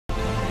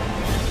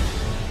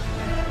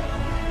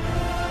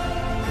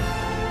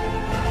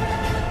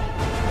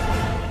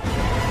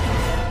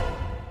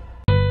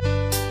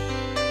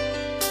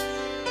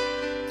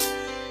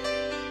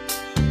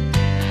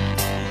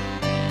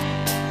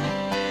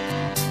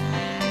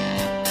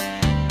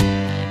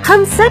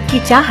हम सब की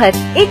चाहत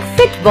एक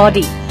fit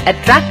body,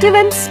 attractive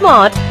and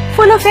smart,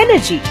 full of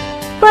energy.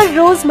 पर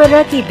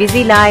रोजमर्रा की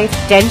बिजी लाइफ,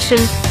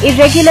 टेंशन,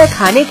 इरेगुलर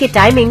खाने के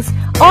टाइमिंग्स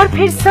और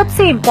फिर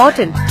सबसे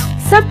इम्पोर्टेंट,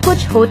 सब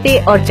कुछ होते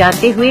और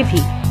जानते हुए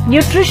भी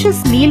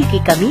न्यूट्रिशियस मील की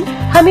कमी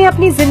हमें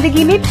अपनी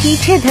जिंदगी में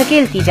पीछे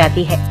धकेलती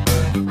जाती है।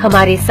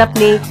 हमारे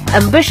सपने,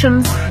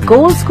 एम्बिशंस,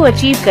 गोल्स को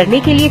अचीव करने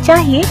के लिए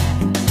चाहिए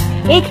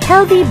एक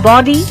healthy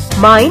body,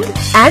 mind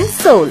and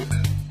soul.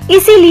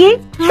 इसीलिए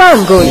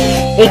मांगोल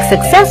एक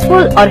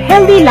सक्सेसफुल और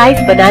हेल्दी लाइफ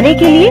बनाने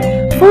के लिए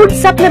फूड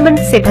सप्लीमेंट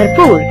से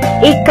भरपूर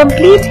एक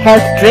complete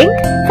health drink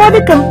for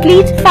the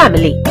complete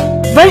family.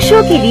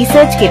 वर्षों की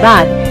रिसर्च के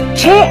बाद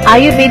 6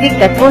 आयुर्वेदिक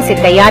तत्वों से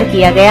तैयार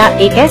किया गया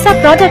एक ऐसा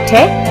प्रोडक्ट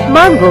है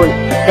मांगोल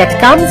that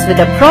comes with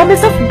a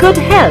promise of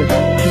good health.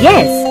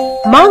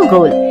 Yes,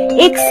 मांगोल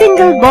एक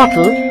सिंगल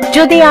बॉटल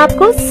जो दे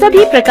आपको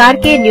सभी प्रकार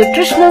के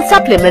न्यूट्रिशनल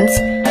सप्लीमेंट्स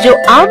जो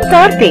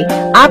आमतौर पे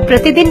आप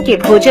प्रतिदिन के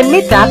भोजन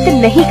में प्राप्त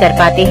नहीं कर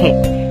पाते हैं।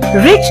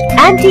 रिच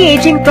एंटी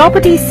एजिंग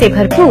प्रॉपर्टीज से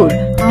भरपूर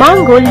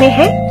मांगोल में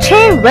है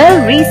 6 well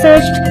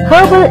researched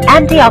herbal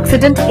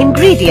antioxidant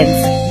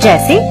ingredients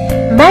जैसे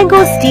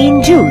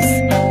mangosteen juice,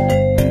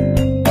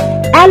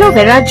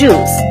 aloe vera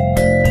juice,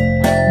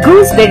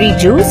 gooseberry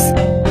juice,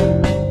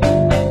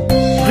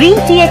 green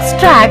tea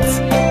extracts,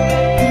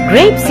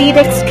 grape seed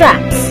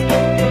extracts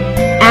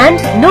and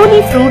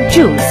noni fruit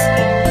juice.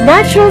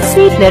 Natural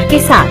sweetener के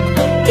साथ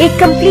एक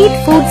कंप्लीट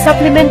फूड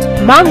सप्लीमेंट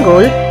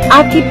मांगोल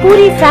आपकी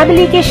पूरी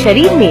फैमिली के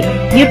शरीर में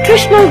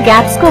न्यूट्रिशनल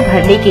गैप्स को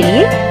भरने के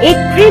लिए एक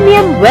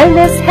प्रीमियम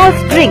वेलनेस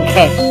हेल्थ ड्रिंक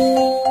है।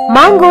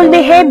 मांगोल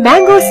में है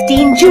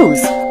mangosteen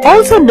juice,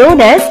 also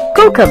known as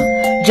कोकम,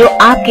 जो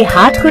आपके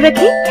हार्ट को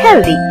रखे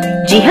हेल्दी।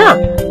 जी हाँ,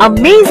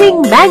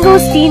 अमेजिंग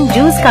मैंगोस्टीन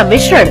जूस का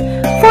मिश्रण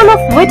full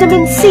of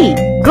vitamin C,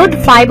 good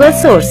fibre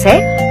source है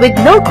विद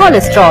नो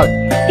कोलेस्ट्रॉल।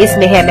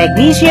 इसमें है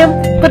मैग्नीशियम,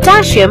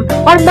 पोटेशियम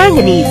और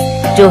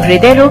मैंगनीज जो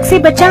हृदय रोग से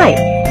बचाए,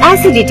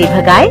 एसिडिटी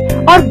भगाए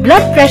और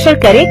ब्लड प्रेशर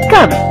करे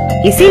कम,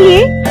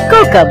 इसीलिए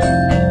कोकम।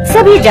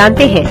 सभी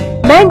जानते हैं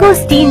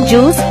मैंगोस्टीन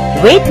जूस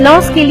वेट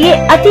लॉस के लिए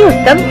अति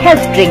उत्तम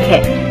हेल्थ ड्रिंक है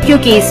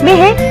क्योंकि इसमें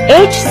है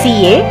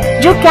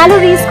HCA जो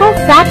कैलोरीज को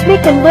फैट में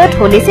कन्वर्ट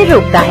होने से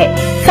रोकता है।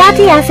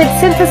 फैटी एसिड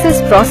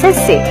सिंथेसिस प्रोसेस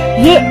से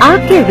ये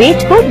आपके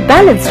वेट को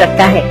बैलेंस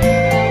रखता है।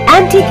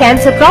 एंटी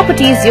कैंसर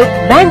प्रॉपर्टीज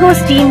युक्त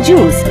मैंगोस्टीन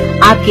जूस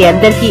आपके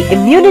अंदर की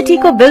इम्यूनिटी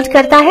को बिल्ड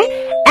करता है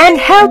and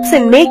helps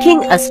in making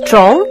a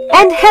strong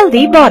and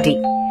healthy body.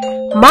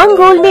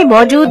 मांगोल में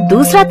मौजूद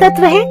दूसरा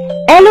तत्व है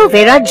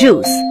एलोवेरा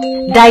जूस।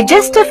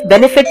 डाइजेस्टिव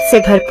बेनिफिट से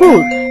भरपूर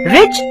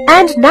rich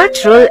and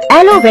natural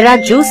aloe vera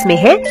juice में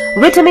है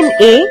vitamin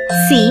A,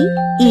 C,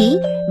 E,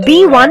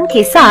 B1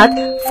 के साथ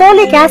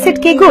फोलिक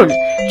एसिड के गुण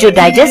जो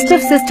डाइजेस्टिव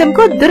सिस्टम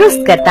को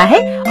दुरुस्त करता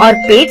है और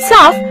पेट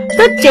साफ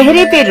तो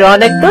चेहरे पे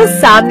रौनक तो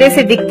सामने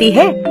से दिखती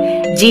है।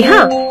 जी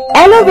हाँ,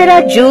 aloe vera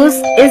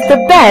juice is the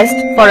best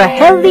for a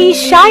healthy,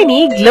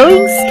 shiny,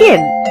 glowing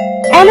skin.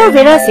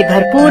 Aloe vera से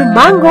भरपूर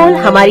मांगोल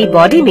हमारी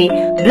बॉडी में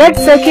ब्लड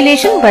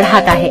सर्कुलेशन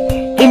बढ़ाता है,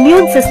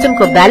 इम्यून सिस्टम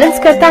को बैलेंस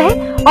करता है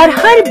और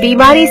हर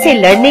बीमारी से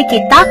लड़ने की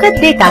ताकत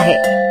देता है।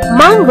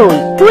 मांगोल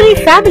पूरी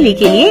फैमिली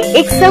के लिए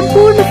एक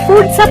संपूर्ण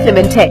फूड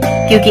सप्लीमेंट है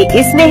क्योंकि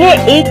इसमें है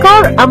एक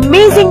और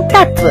अमेजिंग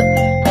तत्व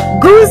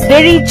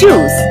gooseberry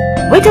juice.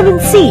 Vitamin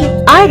C,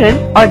 iron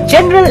और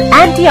जनरल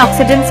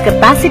एंटीऑक्सीडेंट्स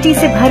कैपेसिटी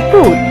से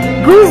भरपूर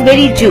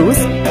gooseberry juice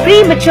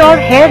pre mature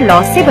hair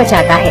loss से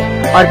बचाता है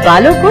और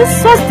बालों को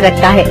स्वस्थ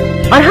रखता है।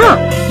 और हाँ,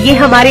 ये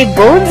हमारे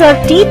बोन्स और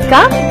टीथ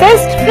का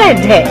बेस्ट फ्रेंड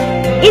है।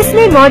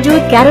 इसमें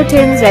मौजूद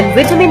कैरोटीन्स एंड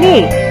विटामिन ए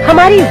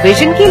हमारी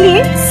विजन के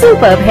लिए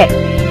सुपर्ब है।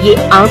 ये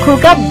आँखों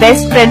का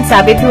बेस्ट फ्रेंड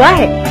साबित हुआ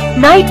है।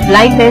 नाइट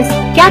ब्लाइंडनेस,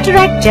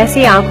 कैटरैक्ट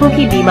जैसे आँखों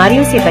की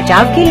बीमारियों से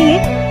बचाव के लिए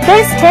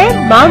बेस्ट है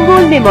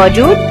मांगोल में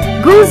मौजूद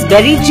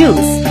गूसबेरी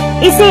जूस।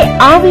 इसे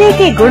आंवले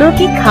के गुणों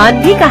की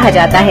खान भी कहा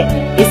जाता है।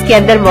 इसके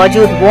अंदर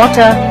मौजूद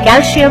वाटर,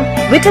 कैल्शियम,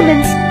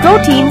 विटामिन्स,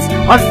 प्रोटीन्स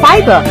और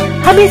फाइबर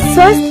हमें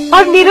स्वस्थ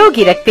और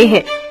निरोगी रखते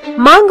हैं।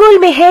 मांगोल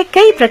में है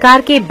कई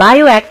प्रकार के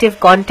बायो एक्टिव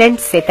कंटेंट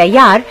से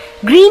तैयार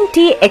ग्रीन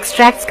टी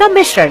एक्सट्रैक्ट्स का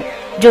मिश्रण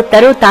जो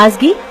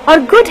तरोताजगी और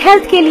गुड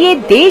हेल्थ के लिए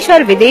देश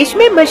और विदेश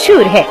में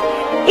मशहूर है।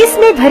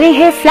 इसमें भरे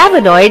हैं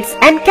फ्लेवोनॉइड्स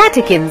एंड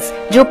कैटेकिन्स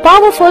जो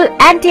पावरफुल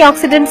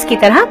एंटीऑक्सीडेंट्स की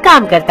तरह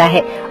काम करता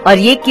है और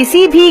ये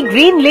किसी भी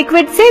ग्रीन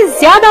लिक्विड से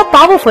ज्यादा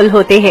पावरफुल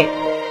होते हैं।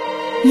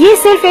 ये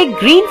सिर्फ एक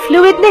ग्रीन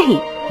फ्लूइड नहीं,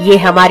 ये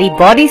हमारी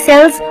बॉडी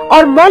सेल्स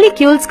और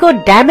मॉलिक्यूल्स को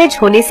डैमेज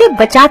होने से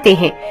बचाते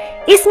हैं।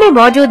 इसमें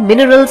मौजूद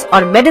मिनरल्स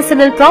और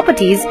मेडिसिनल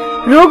प्रॉपर्टीज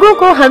रोगों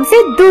को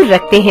हमसे दूर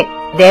रखते हैं।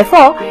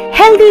 देयरफॉर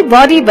हेल्दी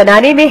बॉडी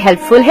बनाने में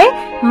हेल्पफुल है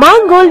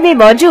मांगोल में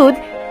मौजूद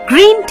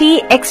green tea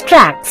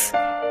extracts.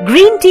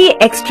 Green tea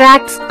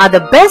extracts are the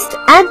best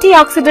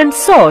antioxidant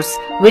source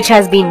which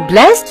has been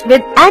blessed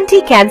with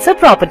anti-cancer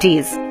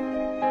properties.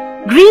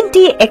 Green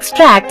tea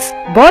extracts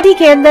body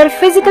के अंदर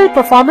फिजिकल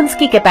परफॉर्मेंस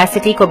की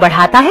कैपेसिटी को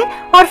बढ़ाता है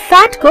और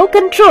फैट को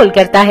कंट्रोल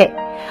करता है।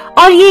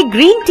 और ये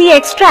ग्रीन टी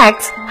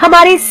एक्सट्रैक्ट्स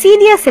हमारे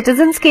सीनियर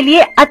सिटीजन्स के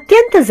लिए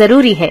अत्यंत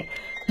जरूरी है,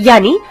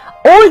 यानी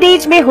ओल्ड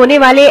एज में होने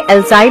वाले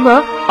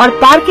अल्जाइमर और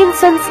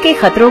पार्किंसंस के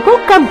खतरों को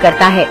कम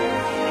करता है।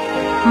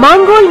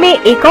 मांगोल में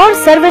एक और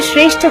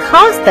सर्वश्रेष्ठ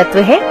खास तत्व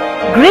है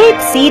ग्रेप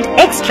सीड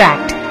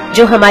एक्सट्रैक्ट,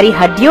 जो हमारी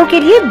हड्डियों के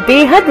लिए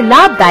बेहद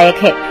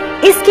लाभदायक है।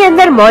 इसके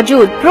अंदर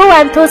मौजूद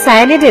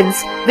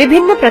प्रोएंथोसायनिडिन्स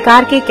विभिन्न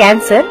प्रकार के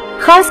कैंसर,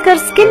 खासकर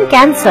स्किन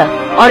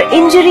कैंसर और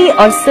इंजरी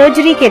और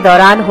सर्जरी के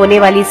दौरान होने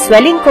वाली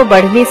स्वेलिंग को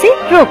बढ़ने से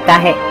रोकता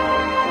है।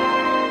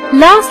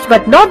 Last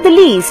but not the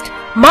least,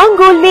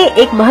 मांगोल में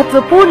एक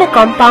महत्वपूर्ण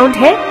कंपाउंड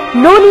है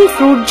नोनी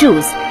फ्रूट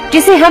जूस,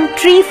 जिसे हम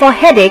ट्री फॉर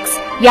हेडेक्स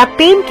या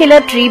पेन किलर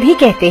ट्री भी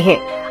कहते हैं।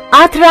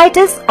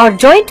 आर्थराइटिस और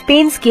जॉइंट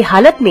पेन्स की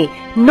हालत में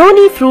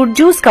नोनी फ्रूट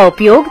जूस का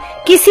उपयोग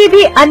किसी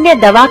भी अन्य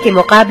दवा के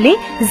मुकाबले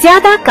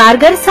ज्यादा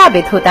कारगर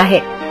साबित होता है।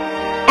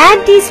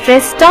 एंटी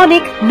स्ट्रेस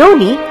टॉनिक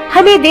नोनी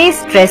हमें दे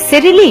स्ट्रेस से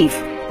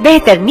रिलीफ,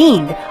 बेहतर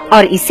नींद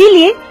और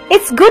इसीलिए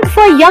it's good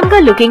for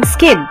younger looking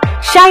skin,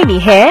 shiny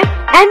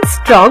hair and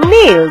strong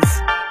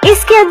nails.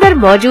 इसके अंदर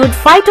मौजूद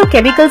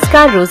फाइटोकेमिकल्स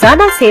का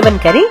रोजाना सेवन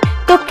करें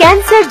तो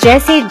कैंसर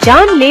जैसे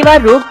जानलेवा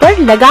रोग पर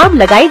लगाम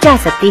लगाई जा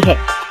सकती है।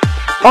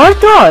 और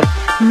तो और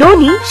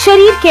नोनी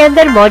शरीर के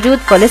अंदर मौजूद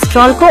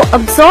कोलेस्ट्रॉल को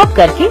अब्सॉर्ब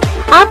करके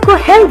आपको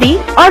हेल्दी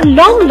और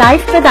लॉन्ग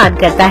लाइफ प्रदान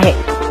करता है।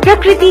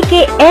 प्रकृति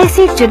के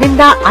ऐसे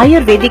चुनिंदा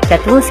आयुर्वेदिक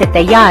तत्वों से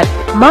तैयार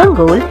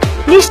मांगोल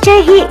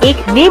निश्चय ही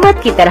एक नेमत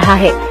की तरह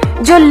है,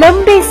 जो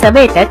लंबे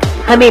समय तक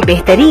हमें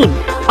बेहतरीन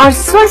और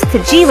स्वस्थ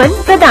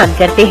जीवन प्रदान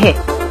करते हैं।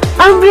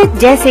 अमृत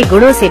जैसे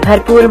गुणों से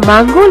भरपूर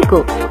मांगोल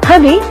को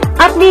हमें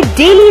अपने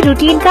डेली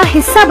रूटीन का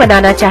हिस्सा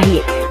बनाना चाहिए,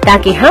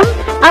 ताकि हम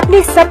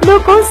अपने सपनों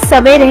को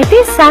समय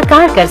रहते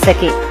साकार कर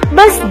सके।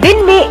 बस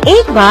दिन में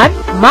एक बार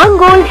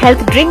मांगोल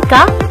हेल्थ ड्रिंक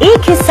का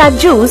एक हिस्सा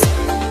जूस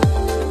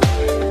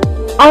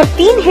और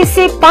 3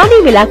 हिस्से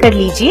पानी मिलाकर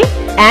लीजिए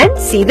एंड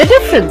सी द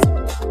डिफरेंस।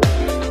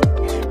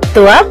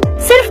 तो अब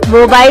सिर्फ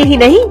मोबाइल ही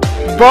नहीं,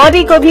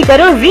 बॉडी को भी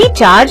करो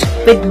recharge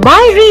with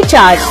my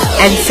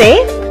recharge and से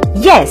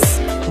yes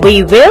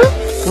we will,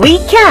 we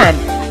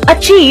can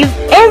achieve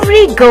every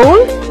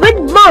goal with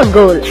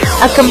Mongol,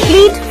 a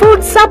complete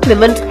food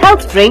supplement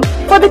health drink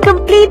for the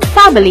complete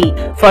family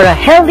for a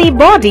healthy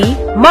body,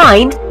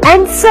 mind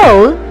and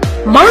soul.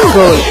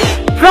 Mongol,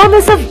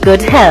 promise of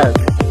good health.